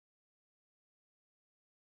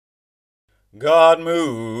God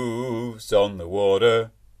moves on the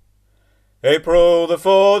water. April the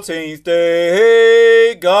 14th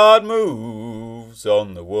day, God moves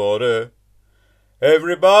on the water.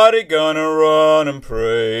 Everybody gonna run and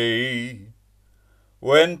pray.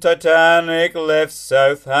 When Titanic left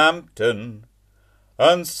Southampton,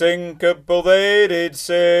 unsinkable they did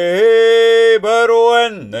say, but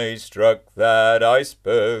when they struck that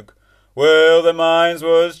iceberg, well, their minds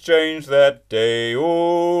was changed that day.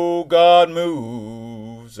 Oh, God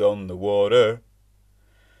moves on the water.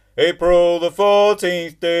 April the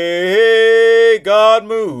 14th day, God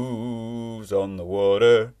moves on the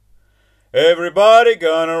water. Everybody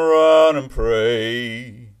gonna run and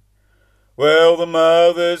pray. Well, the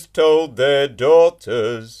mothers told their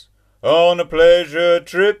daughters on a pleasure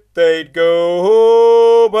trip they'd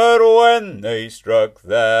go, but when they struck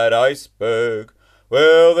that iceberg,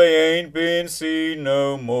 well, they ain't been seen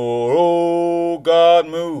no more. Oh, God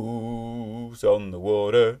moves on the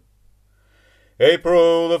water.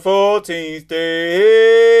 April the 14th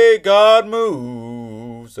day, God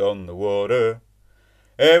moves on the water.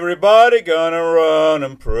 Everybody gonna run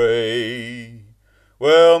and pray.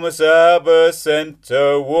 Well, Mesaba sent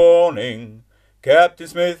a warning. Captain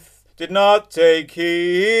Smith did not take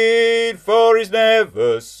heed, for he's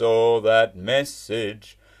never saw that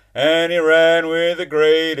message, and he ran with the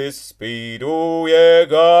greatest speed. Oh yeah,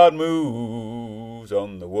 God moves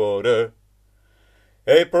on the water.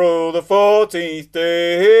 April the 14th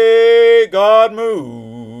day, God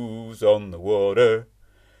moves on the water.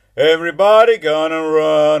 Everybody gonna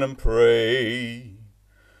run and pray.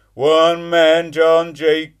 One man, John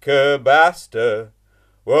Jacob Astor,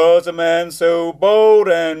 was a man so bold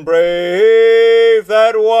and brave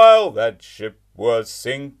that while that ship was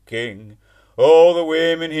sinking, all the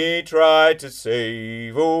women he tried to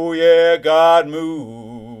save. Oh yeah, God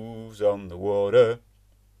moves on the water.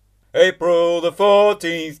 April the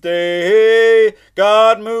 14th day,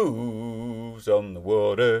 God moves on the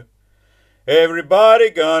water. Everybody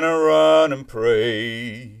gonna run and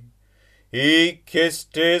pray. He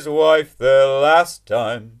kissed his wife the last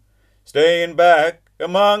time, staying back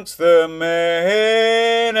amongst the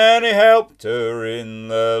men, and he helped her in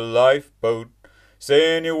the lifeboat,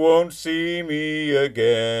 saying you won't see me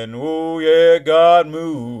again. Oh yeah, God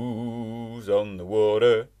moves on the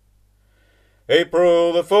water.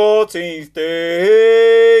 April the 14th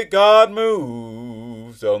day, God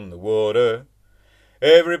moves on the water.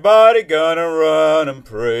 Everybody gonna run and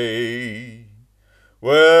pray.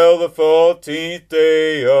 Well, the 14th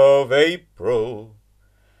day of April,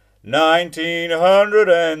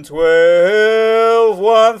 1912,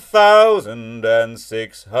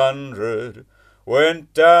 1,600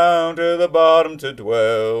 went down to the bottom to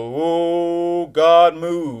dwell. Oh, God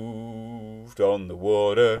moved on the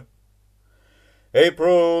water.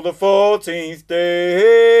 April the 14th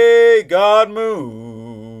day, God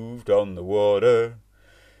moved on the water.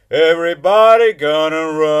 Everybody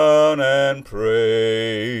gonna run and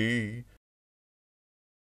pray.